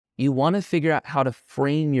you want to figure out how to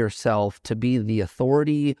frame yourself to be the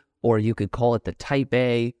authority, or you could call it the type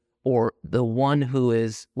A, or the one who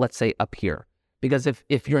is, let's say, up here. Because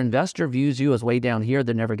if your investor views you as way down here,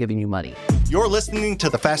 they're never giving you money. You're listening to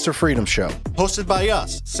the Faster Freedom Show, hosted by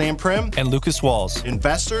us, Sam Prim and Lucas Walls,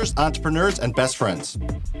 investors, entrepreneurs, and best friends.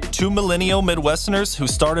 Two millennial Midwesterners who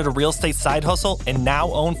started a real estate side hustle and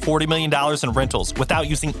now own $40 million in rentals without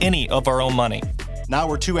using any of our own money. Now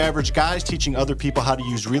we're two average guys teaching other people how to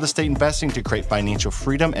use real estate investing to create financial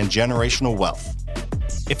freedom and generational wealth.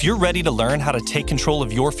 If you're ready to learn how to take control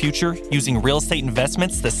of your future using real estate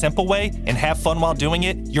investments the simple way and have fun while doing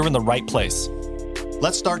it, you're in the right place.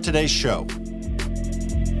 Let's start today's show.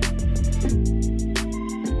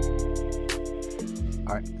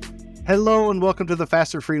 All right. Hello and welcome to the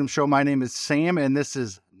Faster Freedom Show. My name is Sam and this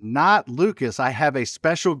is not Lucas. I have a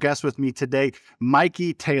special guest with me today,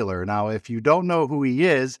 Mikey Taylor. Now, if you don't know who he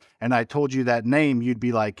is and I told you that name, you'd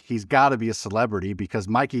be like, he's got to be a celebrity, because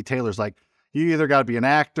Mikey Taylor's like, you either got to be an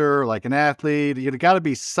actor, like an athlete. You got to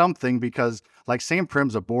be something, because like Sam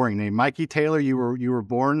Prim's a boring name. Mikey Taylor, you were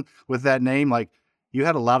born with that name. Like, you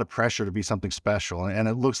had a lot of pressure to be something special, and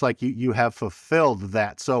it looks like you have fulfilled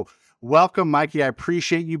that. So welcome, Mikey. I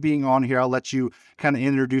appreciate you being on here. I'll let you kind of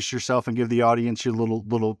introduce yourself and give the audience your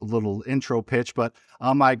little intro pitch. But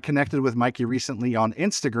I connected with Mikey recently on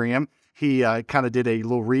Instagram. He kind of did a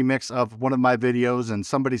little remix of one of my videos, and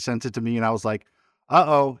somebody sent it to me, and I was like,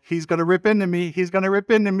 uh-oh, he's going to rip into me. He's going to rip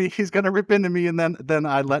into me. He's going to rip into me. And then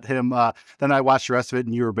I let him, then I watched the rest of it,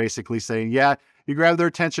 and you were basically saying, yeah, you grabbed their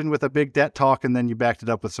attention with a big debt talk, and then you backed it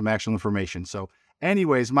up with some actual information. So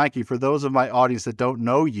anyways, Mikey, for those of my audience that don't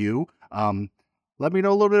know you, let me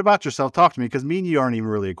know a little bit about yourself. Talk to me, because me and you aren't even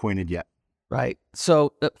really acquainted yet. Right.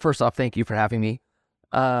 So first off, thank you for having me.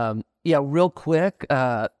 Yeah, real quick,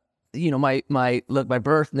 my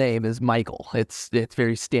birth name is Michael. It's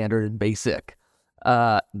very standard and basic.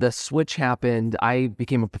 The switch happened. I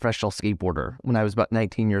became a professional skateboarder when I was about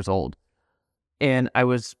 19 years old. And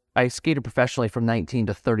I skated professionally from 19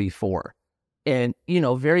 to 34. And,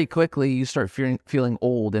 very quickly you start feeling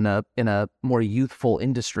old in a more youthful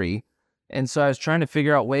industry. And so I was trying to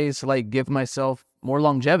figure out ways to like give myself more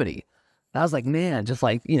longevity. And I was like, man, just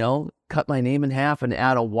like, cut my name in half and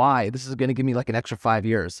add a Y. This is going to give me like an extra 5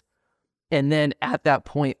 years. And then at that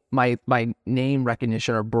point, my name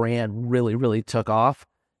recognition or brand really, really took off.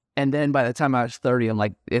 And then by the time I was 30, I'm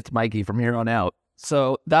like, it's Mikey from here on out.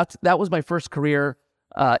 So that was my first career.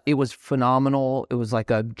 It was phenomenal. It was like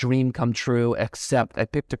a dream come true, except I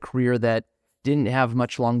picked a career that didn't have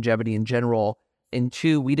much longevity in general. And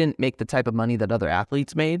two, we didn't make the type of money that other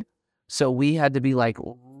athletes made. So we had to be like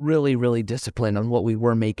really, really disciplined on what we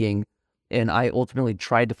were making. And I ultimately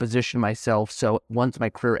tried to position myself so once my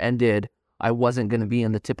career ended, I wasn't going to be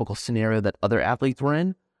in the typical scenario that other athletes were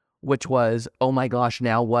in, which was, oh my gosh,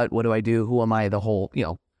 now what? What do I do? Who am I? The whole,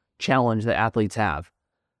 challenge that athletes have.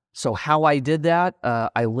 So how I did that,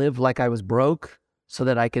 I lived like I was broke so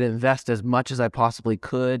that I could invest as much as I possibly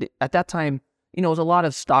could. At that time, it was a lot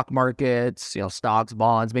of stock markets, stocks,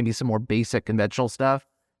 bonds, maybe some more basic conventional stuff.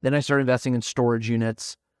 Then I started investing in storage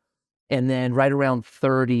units. And then right around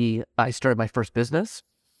 30, I started my first business.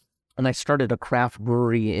 And I started a craft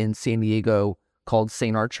brewery in San Diego called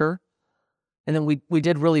St. Archer. And then we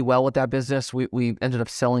did really well with that business. We ended up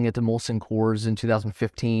selling it to Molson Coors in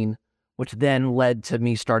 2015, which then led to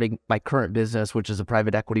me starting my current business, which is a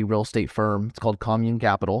private equity real estate firm. It's called Commune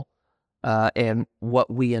Capital. And what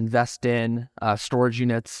we invest in, storage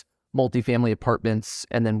units, multifamily apartments,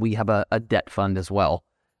 and then we have a debt fund as well.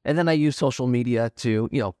 And then I use social media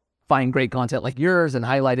to, find great content like yours and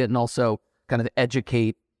highlight it, and also kind of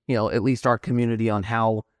educate at least our community on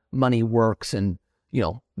how money works and,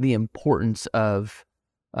 the importance of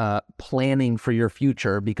planning for your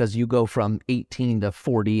future, because you go from 18 to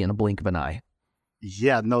 40 in a blink of an eye.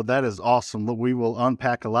 Yeah, no, that is awesome. We will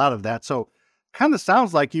unpack a lot of that. So kind of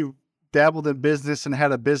sounds like you dabbled in business and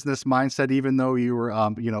had a business mindset, even though you were,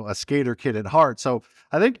 a skater kid at heart. So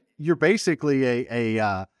I think you're basically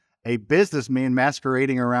a businessman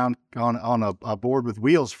masquerading around on a board with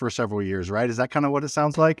wheels for several years, right? Is that kind of what it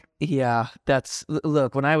sounds like? Yeah,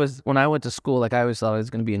 look, when I went to school, like I always thought I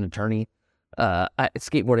was going to be an attorney.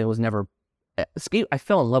 Skateboarding was never, I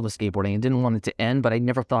fell in love with skateboarding and didn't want it to end, but I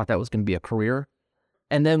never thought that was going to be a career.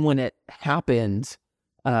 And then when it happened,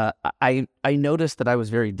 I noticed that I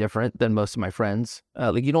was very different than most of my friends.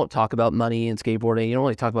 Like, you don't talk about money in skateboarding. You don't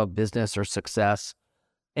really talk about business or success.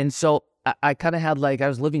 And so I kind of had I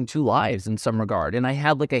was living two lives in some regard. And I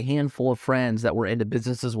had like a handful of friends that were into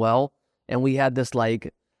business as well. And we had this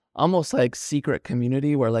almost secret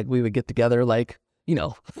community where we would get together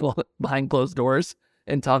behind closed doors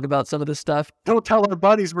and talk about some of this stuff. Don't tell our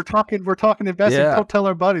buddies. We're talking investing. Yeah. Don't tell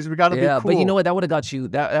our buddies. We got to be cool. But you know what? That would have got you.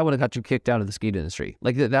 That would have got you kicked out of the skate industry.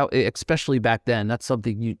 Like that, especially back then. That's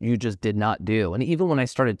something you just did not do. And even when I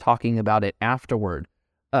started talking about it afterward,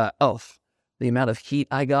 the amount of heat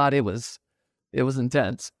I got, it was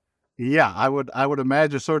intense. Yeah, I would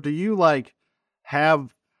imagine. So do you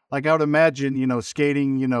have I would imagine,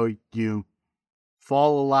 skating, you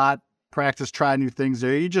fall a lot, practice, try new things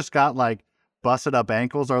there. You just got busted up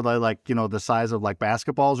ankles. Are they the size of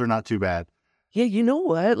basketballs or not too bad? Yeah, you know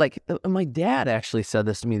what? My dad actually said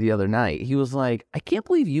this to me the other night. He was like, I can't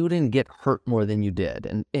believe you didn't get hurt more than you did.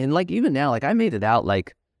 And even now, I made it out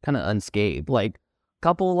kind of unscathed.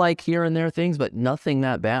 Couple here and there things, but nothing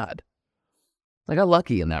that bad. I got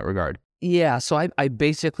lucky in that regard. Yeah, so I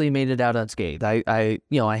basically made it out unscathed. I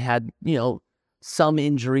had, some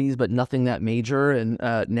injuries, but nothing that major. And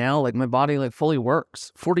now my body fully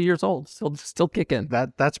works. 40 years old, still kicking.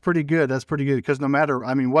 That's pretty good. That's pretty good. Because no matter,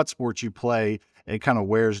 what sports you play, it kind of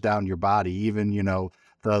wears down your body. Even,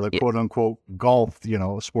 the quote unquote golf,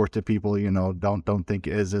 sport that people, don't think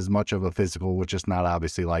is as much of a physical, which is not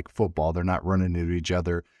obviously like football. They're not running into each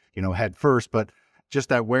other, head first, but just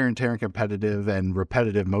that wear and tear and competitive and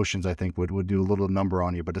repetitive motions, I think would do a little number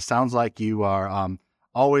on you. But it sounds like you are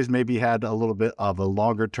always maybe had a little bit of a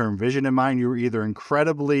longer term vision in mind. You were either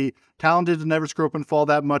incredibly talented to never screw up and fall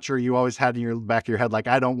that much, or you always had in your back of your head,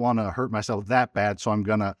 I don't want to hurt myself that bad, so I'm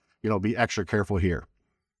gonna, be extra careful here.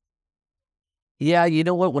 Yeah, you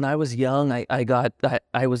know what? When I was young,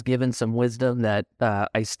 I was given some wisdom that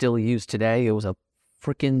I still use today. It was a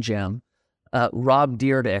freaking gem. Rob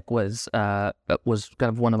Dyrdek was kind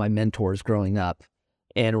of one of my mentors growing up.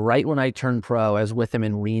 And right when I turned pro, I was with him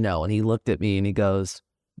in Reno, and he looked at me and he goes,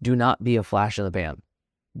 do not be a flash in the pan.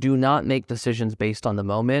 Do not make decisions based on the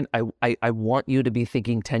moment. I want you to be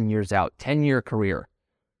thinking 10 years out, 10-year career.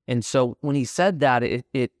 And so when he said that,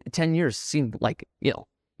 it 10 years seemed like,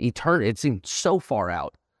 eternity. It seemed so far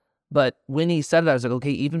out. But when he said it, I was like,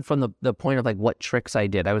 okay, even from the point of what tricks I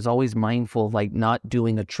did, I was always mindful of not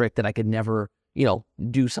doing a trick that I could never,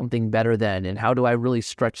 do something better than. And how do I really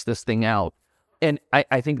stretch this thing out? And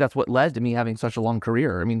I think that's what led to me having such a long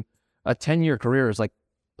career. I mean, a 10-year career is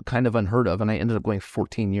kind of unheard of. And I ended up going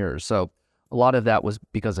 14 years. So a lot of that was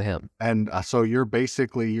because of him. And so you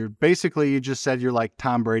just said you're like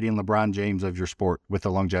Tom Brady and LeBron James of your sport with the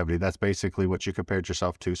longevity. That's basically what you compared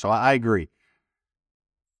yourself to. So I agree.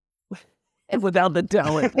 And without the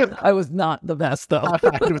talent, I was not the best, though.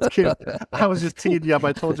 I was just teasing you up.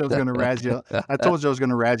 I told you I was going to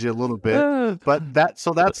razz you. A little bit. But that's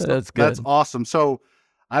awesome. So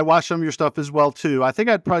I watched some of your stuff as well too. I think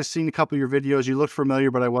I'd probably seen a couple of your videos. You looked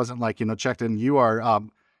familiar, but I wasn't checked in. You are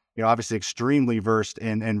obviously extremely versed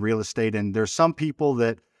in real estate, and there's some people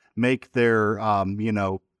that make their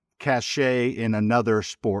cachet in another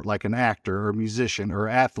sport, like an actor or a musician or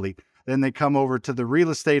athlete. Then they come over to the real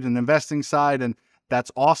estate and investing side, and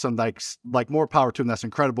that's awesome. Like more power to them. That's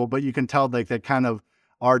incredible. But you can tell they kind of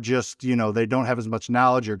are just, they don't have as much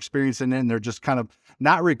knowledge or experience in it, and they're just kind of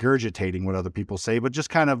not regurgitating what other people say, but just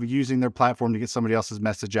kind of using their platform to get somebody else's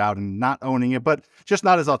message out and not owning it, but just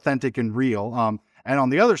not as authentic and real. And on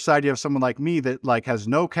the other side, you have someone like me that has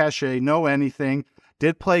no cachet, no anything.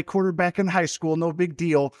 Did play quarterback in high school, no big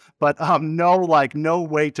deal, but no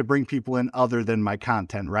way to bring people in other than my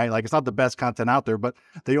content, right? It's not the best content out there, but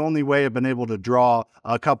the only way I've been able to draw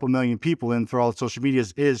a couple million people in through all the social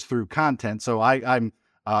medias is through content. So I'm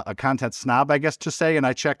a content snob, I guess to say, and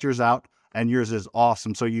I checked yours out, and yours is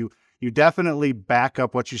awesome. So you definitely back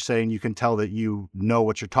up what you say, and you can tell that you know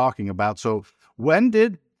what you're talking about. So when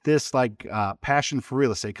did this passion for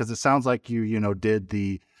real estate? Because it sounds like you did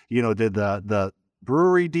the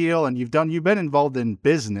brewery deal, and you've been involved in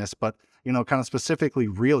business, but kind of specifically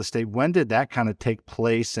real estate. When did that kind of take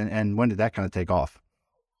place, and when did that kind of take off?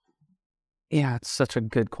 Yeah, it's such a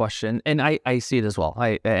good question, and I see it as well.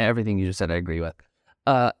 Everything you just said, I agree with.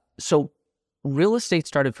 So real estate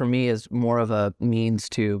started for me as more of a means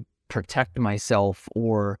to protect myself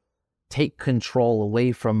or take control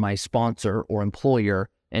away from my sponsor or employer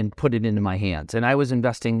and put it into my hands. And I was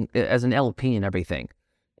investing as an LP and everything.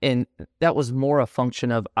 And that was more a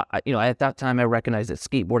function of, at that time I recognized that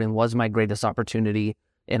skateboarding was my greatest opportunity,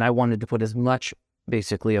 and I wanted to put as much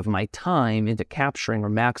basically of my time into capturing or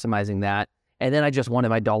maximizing that. And then I just wanted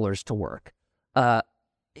my dollars to work. There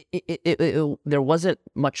wasn't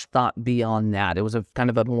much thought beyond that. It was a kind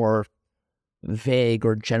of a more vague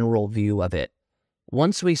or general view of it.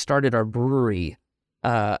 Once we started our brewery,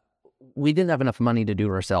 we didn't have enough money to do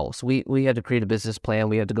it ourselves. We had to create a business plan.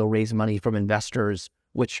 We had to go raise money from investors,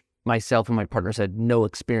 which myself and my partners had no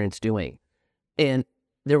experience doing. And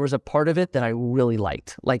there was a part of it that I really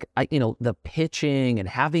liked. Like, the pitching and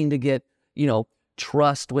having to get,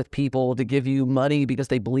 trust with people to give you money because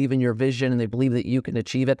they believe in your vision and they believe that you can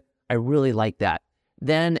achieve it. I really like that.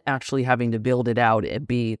 Then actually having to build it out and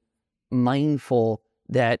be mindful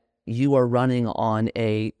that you are running on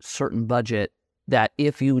a certain budget that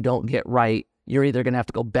if you don't get right, you're either going to have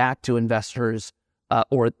to go back to investors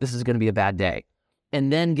or this is going to be a bad day.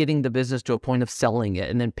 And then getting the business to a point of selling it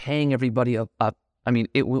and then paying everybody up. I mean,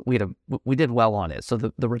 we did well on it. So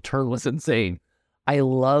the return was insane. I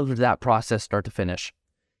loved that process start to finish.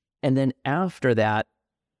 And then after that,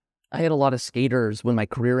 I had a lot of skaters when my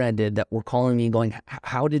career ended that were calling me going,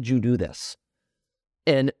 how did you do this?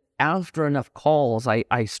 And after enough calls,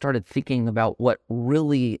 I started thinking about what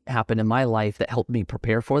really happened in my life that helped me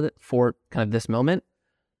prepare for kind of this moment.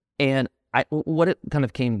 And what it kind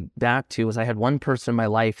of came back to was I had one person in my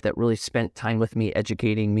life that really spent time with me,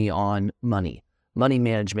 educating me on money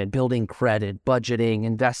management, building credit, budgeting,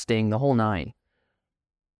 investing, the whole nine.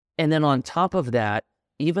 And then on top of that,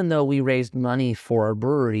 even though we raised money for our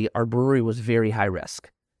brewery was very high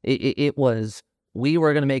risk. It was, we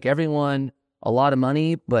were going to make everyone a lot of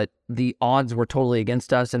money, but the odds were totally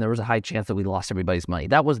against us, and there was a high chance that we lost everybody's money.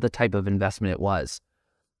 That was the type of investment it was.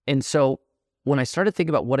 And so when I started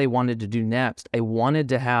thinking about what I wanted to do next, I wanted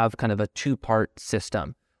to have kind of a two-part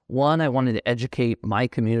system. One, I wanted to educate my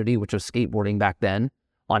community, which was skateboarding back then,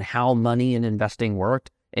 on how money and investing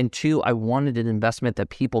worked. And two, I wanted an investment that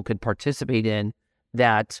people could participate in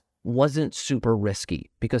that wasn't super risky,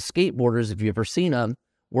 because skateboarders, if you've ever seen them,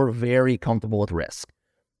 were very comfortable with risk.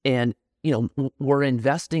 And, we're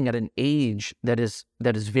investing at an age that is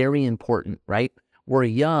very important, right? We're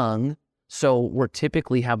young, so we're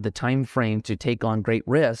typically have the time frame to take on great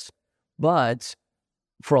risks, but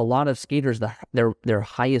for a lot of skaters, their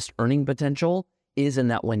highest earning potential is in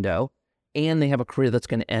that window, and they have a career that's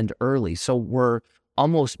going to end early. So we're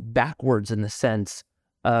almost backwards in the sense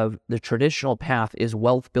of the traditional path is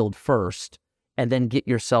wealth build first, and then get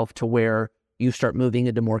yourself to where you start moving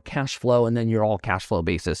into more cash flow, and then you're all cash flow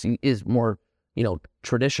basis is more,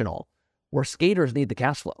 traditional. Where skaters need the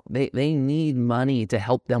cash flow. They need money to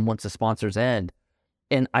help them once the sponsors end.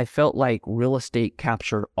 And I felt like real estate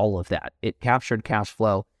captured all of that. It captured cash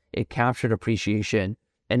flow, it captured appreciation,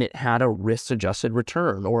 and it had a risk-adjusted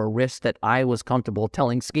return, or a risk that I was comfortable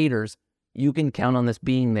telling skaters, you can count on this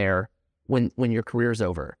being there when your career's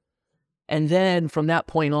over. And then from that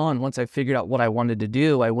point on, once I figured out what I wanted to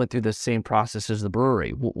do, I went through the same process as the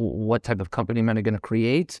brewery. What type of company am I going to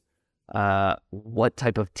create? What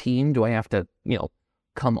type of team do I have to,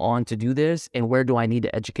 come on to do this? And where do I need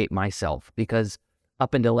to educate myself? Because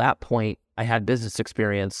up until that point, I had business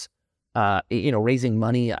experience, raising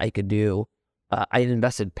money I could do. I had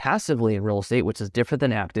invested passively in real estate, which is different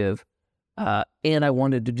than active. And I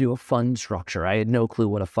wanted to do a fund structure. I had no clue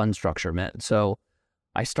what a fund structure meant. So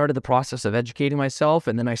I started the process of educating myself,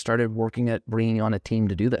 and then I started working at bringing on a team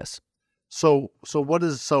to do this. So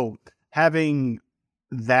having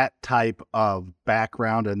that type of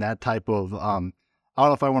background and that type of, I don't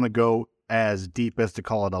know if I want to go as deep as to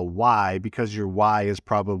call it a why, because your why is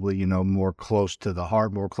probably, more close to the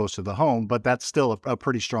heart, more close to the home, but that's still a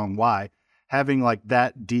pretty strong why. Having like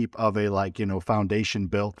that deep of a foundation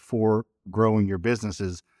built for growing your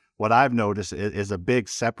businesses, what I've noticed is a big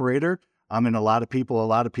separator. I mean, a lot of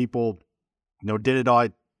people, did it all.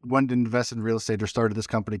 Wanted to invest in real estate or started this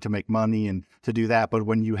company to make money and to do that. But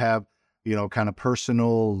when you have, kind of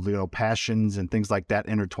personal, passions and things like that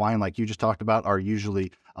intertwined, like you just talked about, are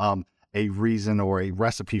usually a reason or a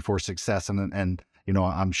recipe for success. And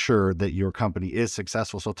I'm sure that your company is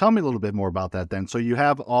successful. So tell me a little bit more about that then. So you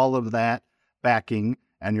have all of that backing,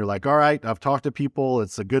 and you're like, all right, I've talked to people.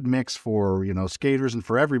 It's a good mix for, skaters and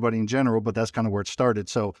for everybody in general, but that's kind of where it started.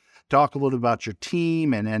 So talk a little about your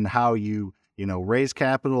team and how you, raise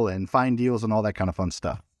capital and find deals and all that kind of fun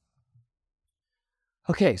stuff.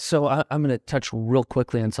 Okay, so I'm going to touch real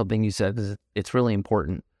quickly on something you said, because it's really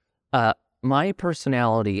important. My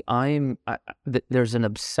personality, there's an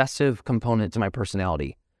obsessive component to my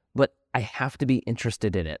personality, but I have to be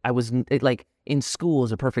interested in it. I was like, in school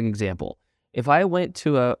is a perfect example. If I went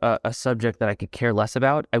to a subject that I could care less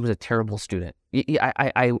about, I was a terrible student.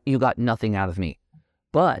 You got nothing out of me.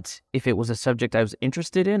 But if it was a subject I was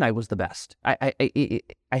interested in, I was the best. I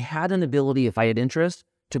had an ability, if I had interest,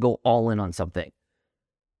 to go all in on something.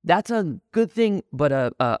 That's a good thing, but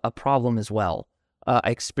a problem as well. I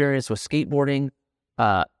experienced with skateboarding.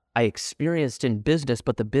 I experienced in business,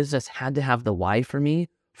 but the business had to have the why for me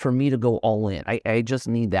to go all in. I just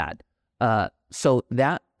need that. So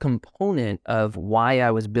that component of why I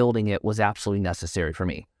was building it was absolutely necessary for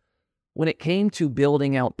me. when it came to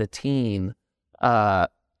building out the team, now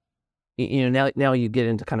you get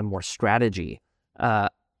into kind of more strategy. I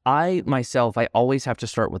always have to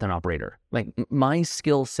start with an operator. Like, my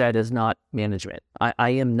skill set is not management. I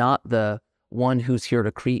am not the one who's here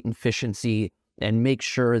to create efficiency and make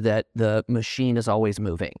sure that the machine is always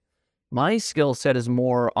moving. My skill set is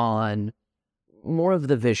more of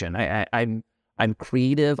the vision. I'm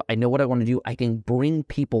creative. I know what I want to do. I can bring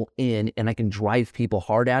people in and I can drive people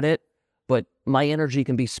hard at it, but my energy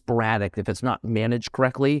can be sporadic. If it's not managed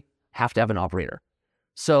correctly, have to have an operator.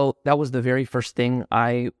 So that was the very first thing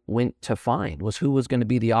I went to find, was who was going to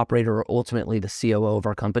be the operator or ultimately the COO of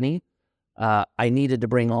our company. I needed to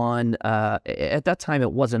bring on, at that time,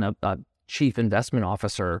 it wasn't a chief investment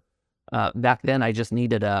officer. Back then, I just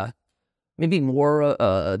needed maybe more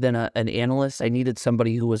than an analyst. I needed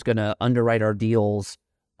somebody who was going to underwrite our deals,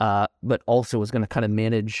 but also was going to kind of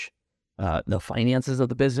manage the finances of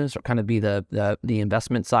the business, or kind of be the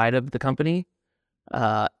investment side of the company.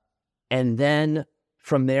 And then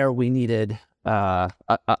from there, we needed an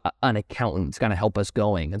accountant to kind of help us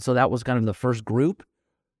going. And so that was kind of the first group.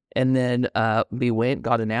 And then we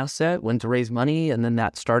got an asset, went to raise money, and then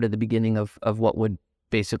that started the beginning of what would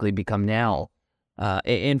basically become now.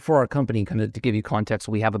 And for our company, kind of to give you context,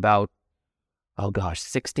 we have about,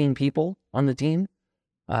 16 people on the team.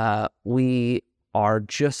 We are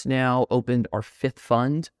just now opened our 5th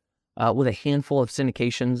fund with a handful of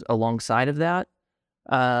syndications alongside of that.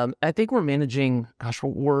 I think we're managing,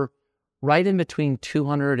 we're right in between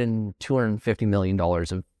 $200 and $250 million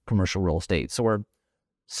of commercial real estate. So we're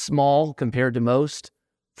small compared to most.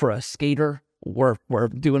 For a skater, we're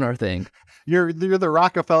doing our thing. You're the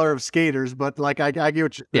Rockefeller of skaters, but like I get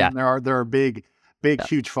what you, Yeah. There are big,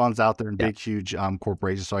 huge funds out there and big, huge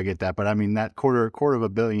corporations. So I get that, but I mean that quarter of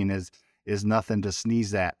 $1 billion is nothing to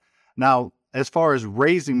sneeze at. Now, as far as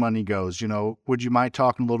raising money goes, would you mind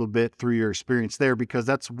talking a little bit through your experience there? Because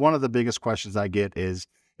that's one of the biggest questions I get is,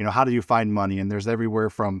 how do you find money? And there's everywhere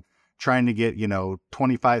from trying to get,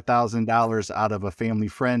 $25,000 out of a family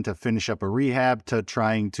friend to finish up a rehab, to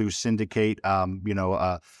trying to syndicate, a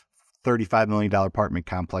 $35 million apartment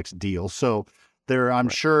complex deal. So I'm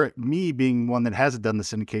sure, me being one that hasn't done the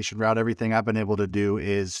syndication route, everything I've been able to do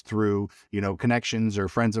is through, connections or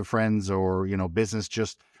friends of friends, or, business,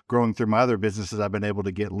 just growing through my other businesses. I've been able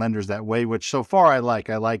to get lenders that way, which so far I like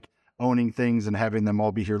owning things and having them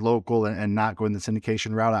all be here local and not going the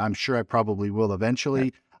syndication route. I'm sure I probably will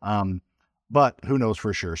eventually. But who knows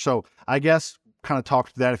for sure. So I guess kind of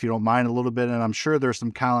talk to that, if you don't mind, a little bit. And I'm sure there's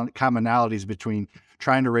some commonalities between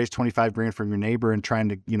trying to raise 25 grand from your neighbor and trying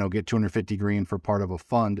to, get 250 grand for part of a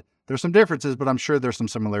fund. There's some differences, but I'm sure there's some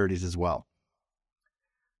similarities as well.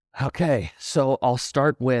 Okay, so I'll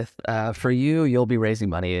start with, for you'll be raising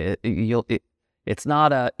money. It's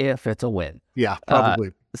not a if, it's a when. Yeah,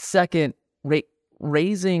 probably. Second,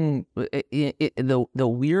 raising, the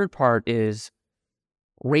weird part is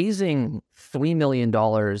raising $3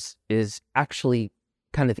 million is actually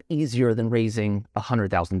kind of easier than raising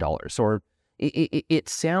 $100,000. Or it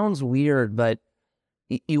sounds weird, but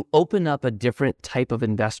you open up a different type of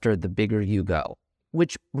investor the bigger you go,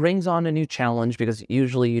 which brings on a new challenge because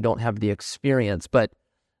usually you don't have the experience. But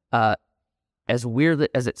as weird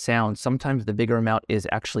as it sounds, sometimes the bigger amount is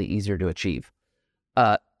actually easier to achieve.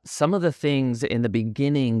 Some of the things in the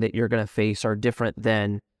beginning that you're going to face are different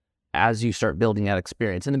than as you start building that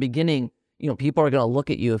experience. In the beginning, people are going to look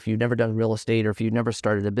at you, if you've never done real estate or if you've never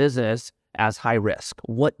started a business, as high risk.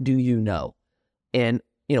 What do you know? And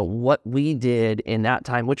what we did in that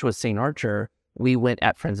time, which was St. Archer, we went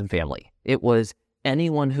at friends and family. It was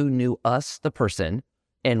anyone who knew us, the person,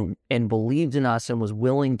 and believed in us and was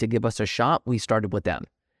willing to give us a shot, we started with them.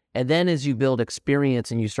 And then as you build experience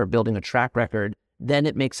and you start building a track record, then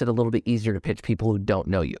it makes it a little bit easier to pitch people who don't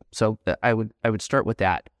know you. So I would start with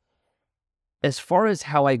that. As far as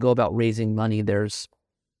how I go about raising money, there's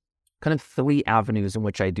kind of 3 avenues in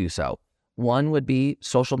which I do so. One would be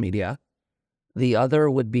social media. The other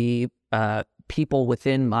would be people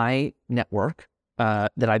within my network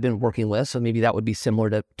that I've been working with. So maybe that would be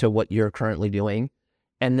similar to what you're currently doing.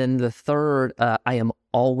 And then the third, I am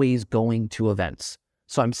always going to events.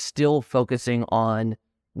 So I'm still focusing on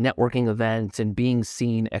networking events and being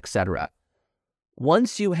seen, etc.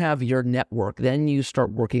 Once you have your network, then you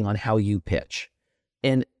start working on how you pitch.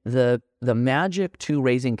 And the magic to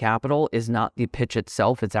raising capital is not the pitch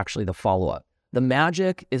itself, it's actually the follow-up. The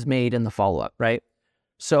magic is made in the follow-up, right?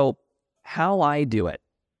 So how I do it,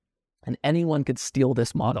 and anyone could steal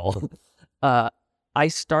this model, I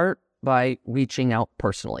start by reaching out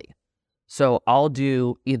personally. So I'll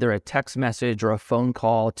do either a text message or a phone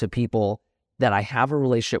call to people that I have a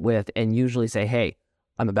relationship with and usually say, hey,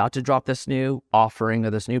 I'm about to drop this new offering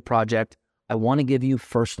or this new project. I want to give you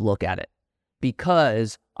first look at it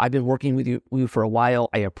because I've been working with you for a while.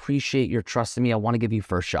 I appreciate your trust in me. I want to give you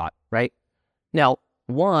first shot, right? Now,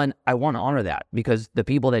 one, I want to honor that because the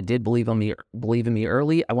people that did believe in me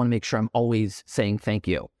early, I want to make sure I'm always saying thank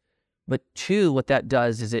you. But two, what that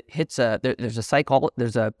does is it hits there's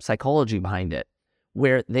a psychology behind it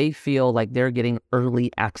where they feel like they're getting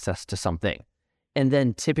early access to something. And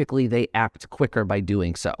then typically they act quicker by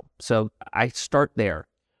doing so. So I start there.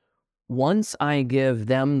 Once I give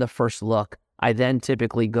them the first look, I then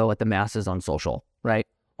typically go at the masses on social, right?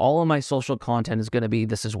 All of my social content is going to be,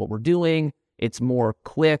 this is what we're doing. It's more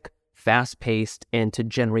quick, fast-paced, and to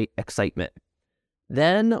generate excitement.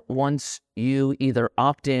 Then once you either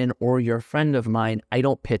opt in or you're a friend of mine, I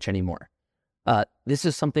don't pitch anymore. This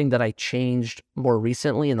is something that I changed more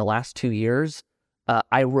recently in the last 2 years.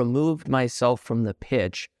 I removed myself from the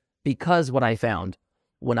pitch because what I found,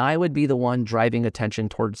 when I would be the one driving attention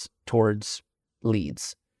towards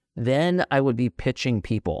leads, then I would be pitching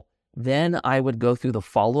people. Then I would go through the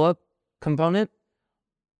follow-up component.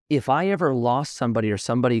 If I ever lost somebody or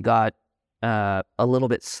somebody got a little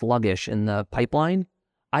bit sluggish in the pipeline,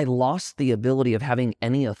 I lost the ability of having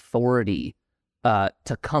any authority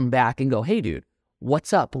to come back and go, hey, dude,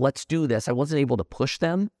 what's up? Let's do this. I wasn't able to push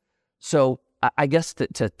them. So I guess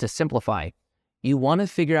to simplify, you want to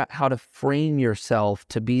figure out how to frame yourself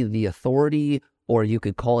to be the authority, or you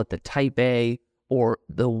could call it the type A, or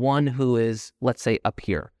the one who is, let's say, up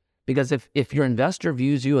here. Because if your investor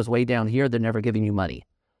views you as way down here, they're never giving you money.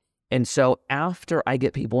 And so after I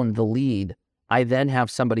get people in the lead, I then have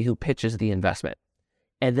somebody who pitches the investment.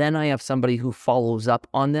 And then I have somebody who follows up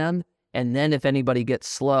on them. And then if anybody gets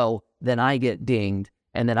slow, then I get dinged.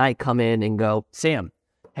 And then I come in and go, Sam,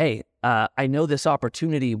 hey, I know this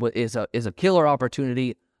opportunity is a killer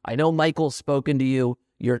opportunity. I know Michael's spoken to you.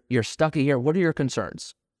 You're stuck here. What are your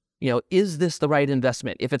concerns? Is this the right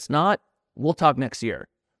investment? If it's not, we'll talk next year.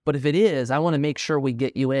 But if it is, I want to make sure we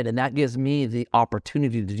get you in. And that gives me the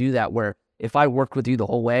opportunity to do that, where if I worked with you the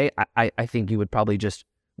whole way, I think you would probably just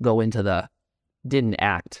go into the didn't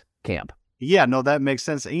act camp. Yeah, no, that makes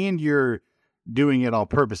sense. And you're doing it on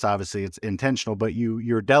purpose. Obviously, it's intentional, but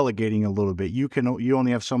you're delegating a little bit. You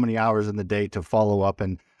only have so many hours in the day to follow up,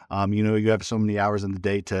 and you have so many hours in the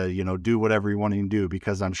day to do whatever you want to do,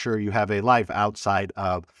 because I'm sure you have a life outside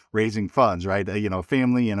of raising funds, right?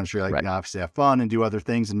 Family, and I'm sure right. Obviously have fun and do other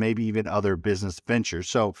things, and maybe even other business ventures.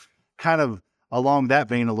 So, kind of along that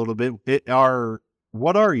vein a little bit,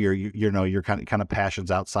 what are your kind of passions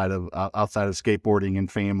outside of skateboarding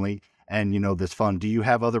and family? And, this fun? Do you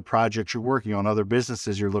have other projects you're working on, other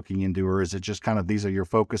businesses you're looking into, or is it just kind of these are your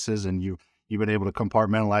focuses and you've been able to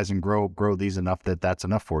compartmentalize and grow these enough that's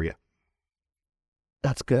enough for you?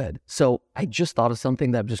 That's good. So I just thought of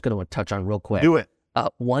something that I'm just going to touch on real quick. Do it.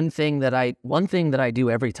 One thing that I do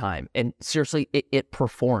every time, and seriously, it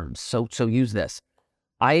performs. So use this.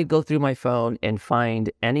 I go through my phone and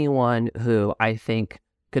find anyone who I think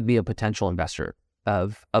could be a potential investor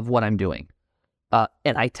of what I'm doing.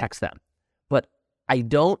 And I text them, but I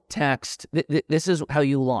don't text. This is how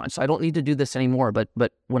you launch. So I don't need to do this anymore. But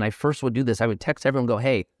when I first would do this, I would text everyone and go,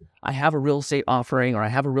 hey, I have a real estate offering, or I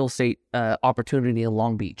have a real estate opportunity in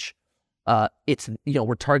Long Beach. It's,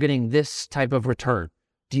 we're targeting this type of return.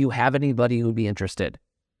 Do you have anybody who would be interested?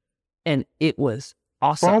 And it was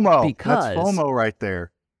awesome. FOMO. Because that's FOMO right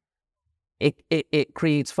there. It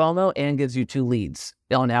creates FOMO and gives you 2 leads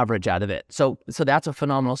on average out of it. So that's a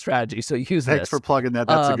phenomenal strategy. So use this. Thanks for plugging that.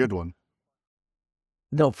 That's a good one.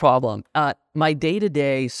 No problem. My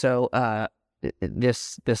day-to-day, so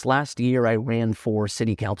this last year I ran for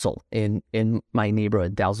city council in my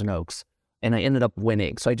neighborhood, Thousand Oaks, and I ended up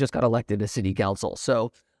winning. So I just got elected to city council.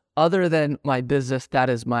 So other than my business, that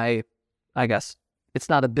is I guess it's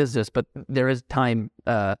not a business, but there is time,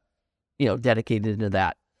 dedicated to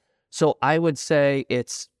that. So I would say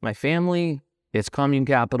it's my family, it's commune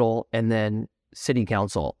capital, and then city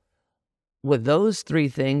council. With those 3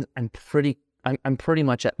 things, I'm pretty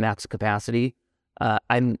much at max capacity.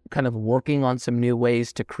 I'm kind of working on some new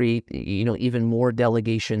ways to create, even more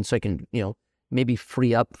delegation, so I can, maybe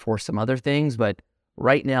free up for some other things. But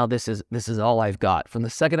right now, this is all I've got. From the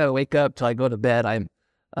second I wake up till I go to bed,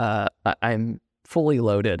 I'm fully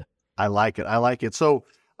loaded. I like it. So,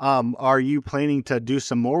 are you planning to do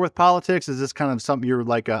some more with politics? Is this kind of something you're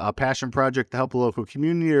like a passion project to help the local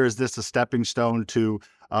community, or is this a stepping stone to,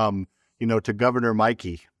 to Governor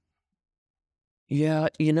Mikey? Yeah,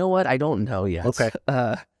 you know what? I don't know yet. Okay.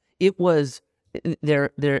 It was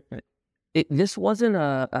this wasn't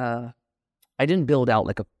I didn't build out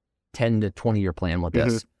like 10 to 20-year plan with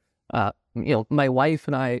this. My wife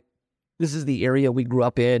and I, this is the area we grew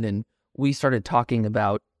up in, and we started talking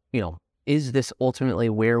about, is this ultimately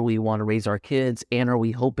where we want to raise our kids? And are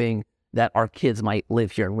we hoping that our kids might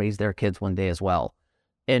live here and raise their kids one day as well?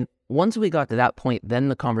 And once we got to that point, then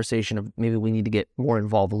the conversation of maybe we need to get more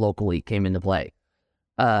involved locally came into play.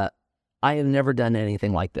 I have never done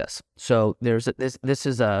anything like this. So there's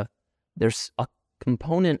a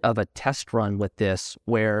component of a test run with this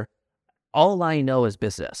where all I know is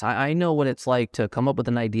business. I know what it's like to come up with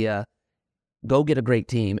an idea, go get a great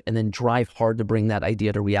team, and then drive hard to bring that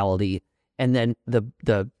idea to reality. And then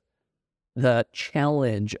the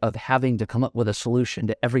challenge of having to come up with a solution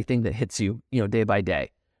to everything that hits you, day by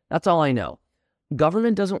day. That's all I know.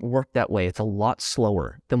 Government doesn't work that way. It's a lot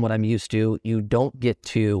slower than what I'm used to. You don't get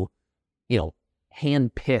to,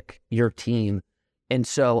 hand pick your team. And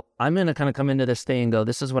so I'm going to kind of come into this thing and go,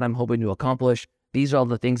 this is what I'm hoping to accomplish. These are all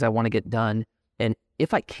the things I want to get done. And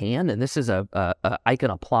if I can, and this is I can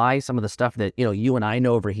apply some of the stuff that, you and I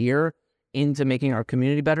know over here into making our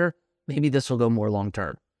community better, maybe this will go more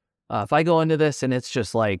long-term. If I go into this and it's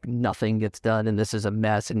just like nothing gets done and this is a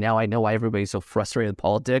mess and now I know why everybody's so frustrated with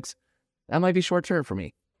politics, that might be short-term for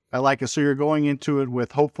me. I like it. So you're going into it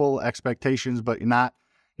with hopeful expectations, but you're not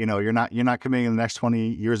committing the next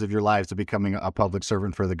 20 years of your lives to becoming a public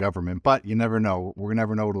servant for the government. But you never know. We'll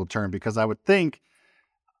never know it'll turn, because I would think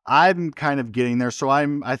I'm kind of getting there. So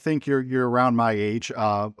I think you're around my age.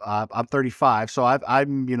 I'm 35. So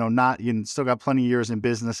I'm not, still got plenty of years in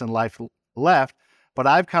business and life left. But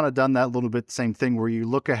I've kind of done that little bit the same thing where you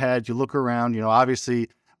look ahead, you look around, obviously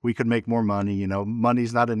we could make more money,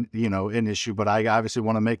 money's not an issue, but I obviously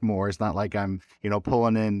want to make more. It's not like I'm,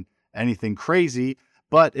 pulling in anything crazy,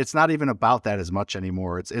 but it's not even about that as much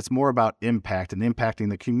anymore. It's more about impact and impacting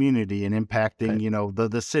the community and impacting,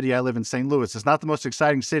 the city. I live in St. Louis. It's not the most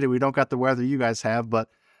exciting city. We don't got the weather you guys have, but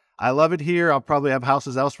I love it here. I'll probably have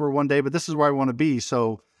houses elsewhere one day, but this is where I want to be.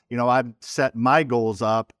 So, I've set my goals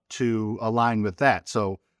up to align with that.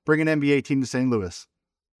 So bring an NBA team to St. Louis.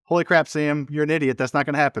 Holy crap, Sam, you're an idiot. That's not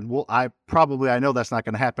going to happen. Well, I know that's not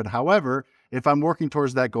going to happen. However, if I'm working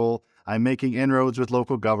towards that goal, I'm making inroads with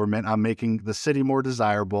local government. I'm making the city more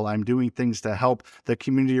desirable. I'm doing things to help the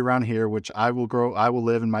community around here, which I will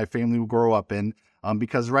live and my family will grow up in.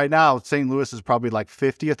 Because right now, St. Louis is probably like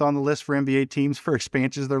 50th on the list for NBA teams for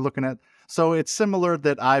expansions they're looking at. So it's similar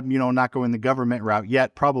that I'm, not going the government route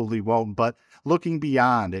yet, probably won't, but looking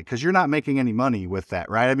beyond it, because you're not making any money with that,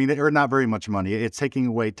 right? I mean, or not very much money. It's taking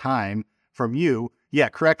away time from you. Yeah,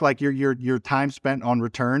 correct. Like your time spent on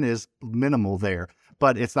return is minimal there,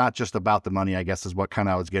 but it's not just about the money, I guess, is what kind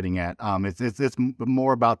of I was getting at. It's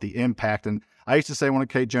more about the impact. And I used to say I want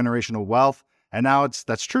to create generational wealth, and now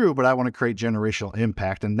that's true, but I want to create generational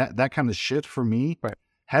impact. And that kind of shit for me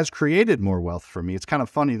has created more wealth for me. It's kind of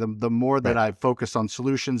funny. The more that I focus on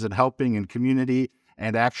solutions and helping and community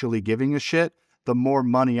and actually giving a shit, the more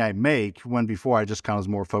money I make, when before I just kind of was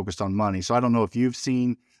more focused on money. So I don't know if you've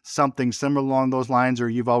seen something similar along those lines, or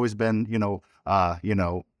you've always been,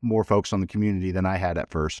 more focused on the community than I had at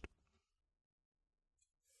first.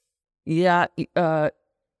 Yeah.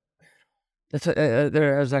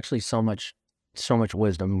 There's actually so much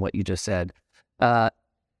wisdom in what you just said.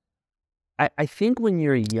 I think when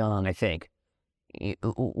you're young,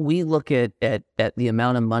 we look at the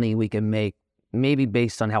amount of money we can make, maybe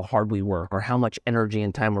based on how hard we work or how much energy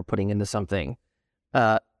and time we're putting into something.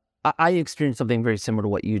 I experienced something very similar to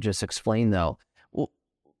what you just explained, though.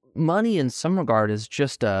 Money in some regard is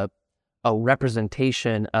just a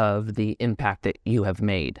representation of the impact that you have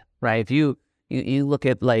made, right? If you look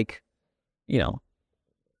at, like,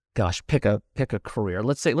 pick a career.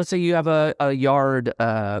 Let's say you have a yard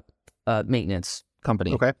maintenance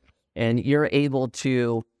company. Okay. And you're able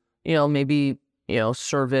to, maybe,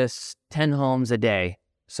 service 10 homes a day.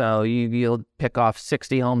 So you'll pick off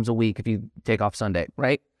 60 homes a week if you take off Sunday,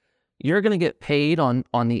 right? You're going to get paid on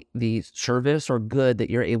the service or good that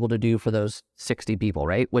you're able to do for those 60 people,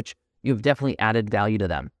 right? Which you've definitely added value to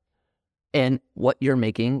them. And what you're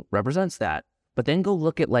making represents that. But then go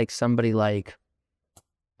look at somebody like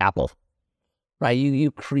Apple, right? You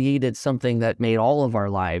created something that made all of our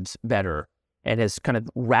lives better and has kind of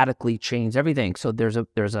radically changed everything. So there's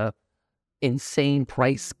a insane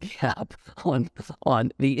price gap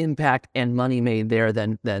on the impact and money made there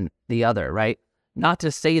than the other, right? Not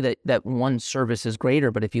to say that one service is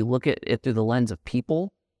greater, but if you look at it through the lens of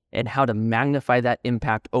people and how to magnify that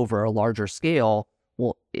impact over a larger scale,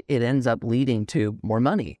 well, it ends up leading to more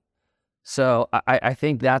money. So I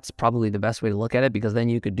think that's probably the best way to look at it, because then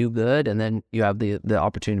you could do good and then you have the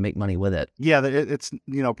opportunity to make money with it. Yeah, it's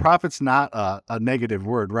profit's not a negative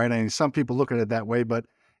word, right? I mean, some people look at it that way, but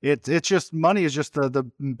it's just money is just the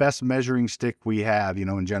best measuring stick we have,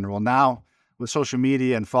 in general. Now with social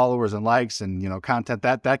media and followers and likes and content,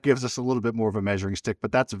 that gives us a little bit more of a measuring stick,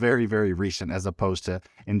 but that's very, very recent, as opposed to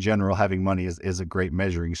in general having money is a great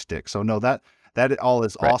measuring stick. So no, that all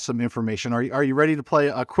is Right. awesome information. Are you ready to play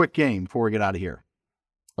a quick game before we get out of here?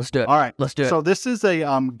 Let's do it. All right. Let's do it. So this is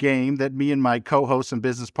a game that me and my co-host and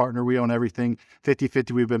business partner, we own everything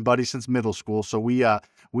 50-50. We've been buddies since middle school. So we don't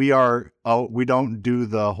do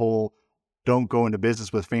the whole don't go into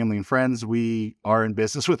business with family and friends. We are in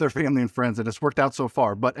business with our family and friends, and it's worked out so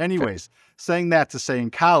far. But anyways, saying that to say, in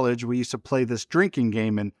college, we used to play this drinking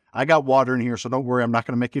game, and I got water in here, so don't worry, I'm not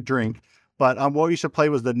going to make you drink. But what we used to play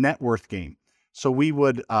was the net worth game. So we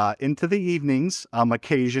would, into the evenings,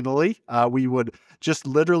 occasionally, we would just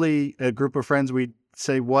literally, a group of friends, we'd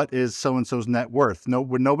say, what is so-and-so's net worth?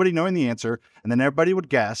 With nobody knowing the answer. And then everybody would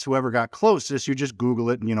guess. Whoever got closest, you just Google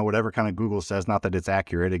it, and, whatever kind of Google says, not that it's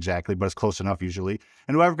accurate exactly, but it's close enough usually.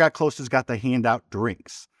 And whoever got closest got to hand out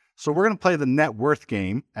drinks. So we're going to play the net worth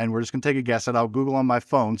game, and we're just going to take a guess, and I'll Google on my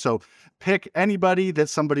phone. So pick anybody that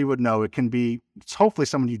somebody would know. It can be, it's hopefully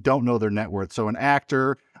someone you don't know their net worth. So an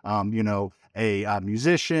actor, a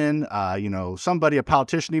musician, somebody, a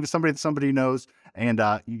politician, even somebody that somebody knows, and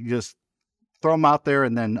you just throw them out there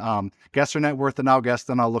and then guess their net worth, and I'll guess,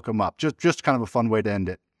 then I'll look them up. Just kind of a fun way to end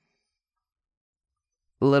it.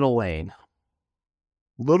 Lil Wayne.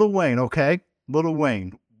 Lil Wayne, okay? Lil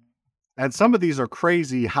Wayne. And some of these are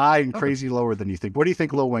crazy high and crazy lower than you think. What do you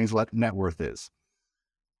think Lil Wayne's net worth is?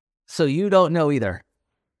 So you don't know either?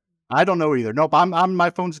 I don't know either. Nope. I'm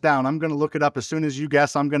my phone's down. I'm going to look it up as soon as you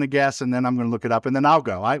guess. I'm going to guess, and then I'm going to look it up, and then I'll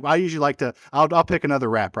go. I usually like to. I'll pick another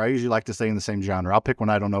rapper. I usually like to stay in the same genre. I'll pick one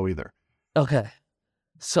I don't know either. Okay.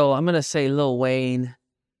 So I'm gonna say Lil Wayne.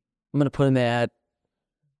 I'm gonna put him at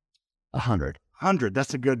 100. 100.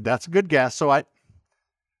 That's a good guess. So I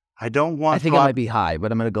don't want. I think it might be high,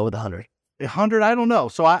 but I'm gonna go with 100. 100. I don't know.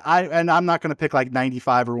 So and I'm not going to pick like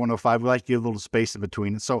 95 or 105. We like to give a little space in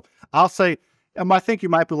between it. So I'll say. I think you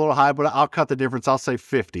might be a little high, but I'll cut the difference. I'll say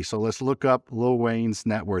 50. So let's look up Lil Wayne's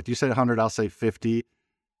net worth. You said 100, I'll say 50.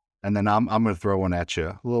 And then I'm going to throw one at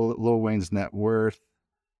you. Lil Wayne's net worth.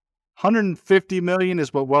 150 million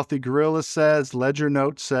is what Wealthy Gorilla says. Ledger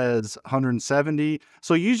Note says 170.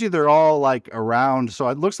 So usually they're all like around. So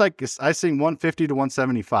it looks like I sing 150 to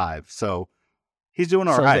 175. So he's doing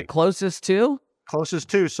all right. Is it closest to? Closest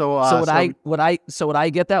to. So would I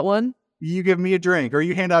get that one? You give me a drink, or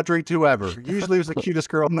you hand out a drink to whoever. Usually, it was the cutest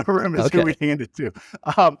girl in the room is who we hand it to.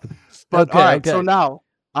 All right. So now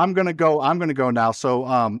I'm gonna go now.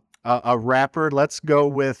 So a rapper. Let's go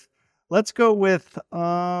with.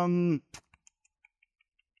 How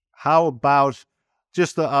about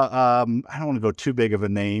just I don't want to go too big of a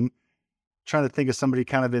name. Trying to think of somebody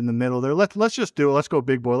kind of in the middle there. Let's just do it. Let's go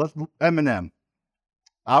big boy. Eminem.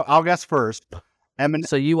 I'll guess first. Eminem.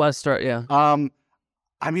 So you want to start? Yeah.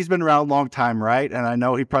 He's been around a long time, right? And I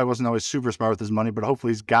know he probably wasn't always super smart with his money, but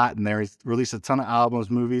hopefully he's gotten there. He's released a ton of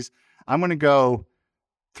albums, movies. I'm going to go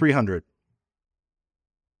 300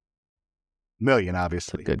 million,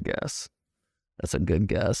 obviously. That's a good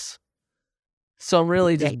guess. So I'm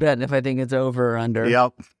really just betting if I think it's over or under.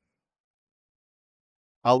 Yep.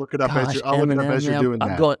 I'll look it up as you're doing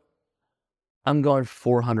that. I'm going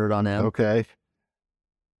 400 on him. Okay.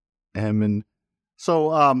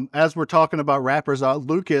 So as we're talking about rappers,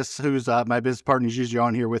 Lucas, who's my business partner, he's usually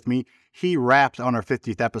on here with me, he rapped on our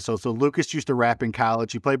 50th episode. So Lucas used to rap in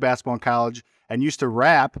college. He played basketball in college and used to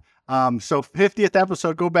rap. So 50th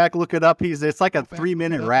episode, go back, look it up. It's like a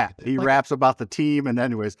 3-minute rap. He raps about the team. And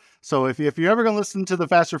anyways, so if you're ever going to listen to the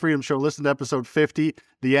Faster Freedom Show, listen to episode 50.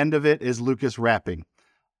 The end of it is Lucas rapping.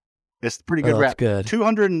 It's pretty good rap. Good.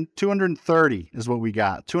 230 is what we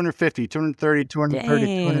got. 250, 230, 230,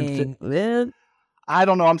 Dang, 250. Man. I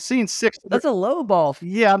don't know. I'm seeing 600. That's a low ball.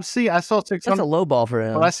 Yeah, I saw 600. That's a low ball for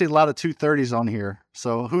him. But I see a lot of 230s on here.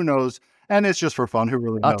 So who knows? And it's just for fun. Who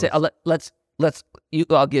really knows?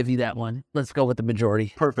 I'll give you that one. Let's go with the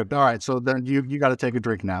majority. Perfect. All right. So then you got to take a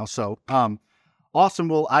drink now. So awesome.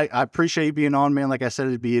 Well, I appreciate you being on, man. Like I said,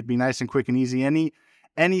 it'd be nice and quick and easy.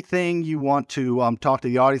 Anything you want to talk to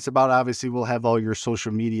the audience about? Obviously, we'll have all your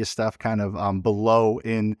social media stuff kind of below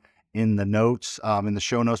in the notes, in the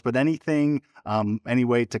show notes. But anything, any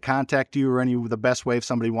way to contact you, or the best way if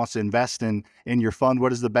somebody wants to invest in your fund,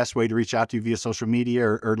 what is the best way to reach out to you via social media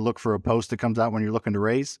or look for a post that comes out when you're looking to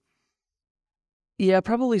raise? Yeah,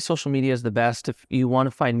 probably social media is the best. If you want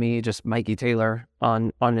to find me, just Mikey Taylor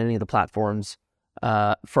on any of the platforms.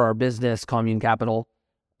 For our business, Commune Capital,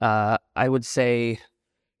 I would say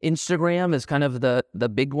Instagram is kind of the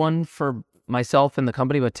big one for myself and the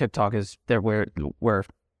company, but TikTok is there where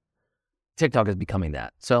TikTok is becoming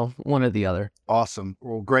that. So one or the other. Awesome.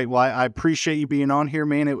 Well, great. Well, I appreciate you being on here,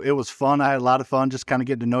 man. It was fun. I had a lot of fun just kind of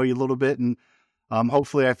getting to know you a little bit. And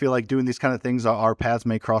hopefully I feel like doing these kind of things, our paths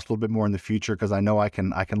may cross a little bit more in the future, because I know I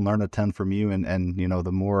can learn a ton from you, and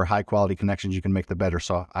the more high quality connections you can make, the better.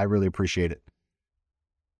 So I really appreciate it.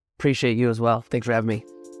 Appreciate you as well. Thanks for having me.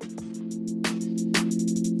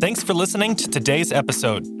 Thanks for listening to today's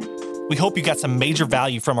episode. We hope you got some major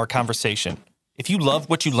value from our conversation. If you love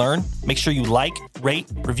what you learn, make sure you like, rate,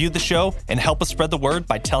 review the show, and help us spread the word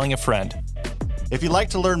by telling a friend. If you'd like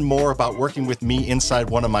to learn more about working with me inside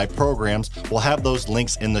one of my programs, we'll have those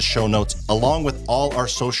links in the show notes, along with all our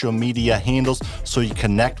social media handles, so you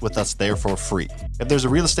connect with us there for free. If there's a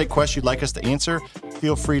real estate question you'd like us to answer,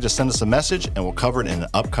 feel free to send us a message and we'll cover it in an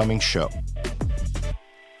upcoming show.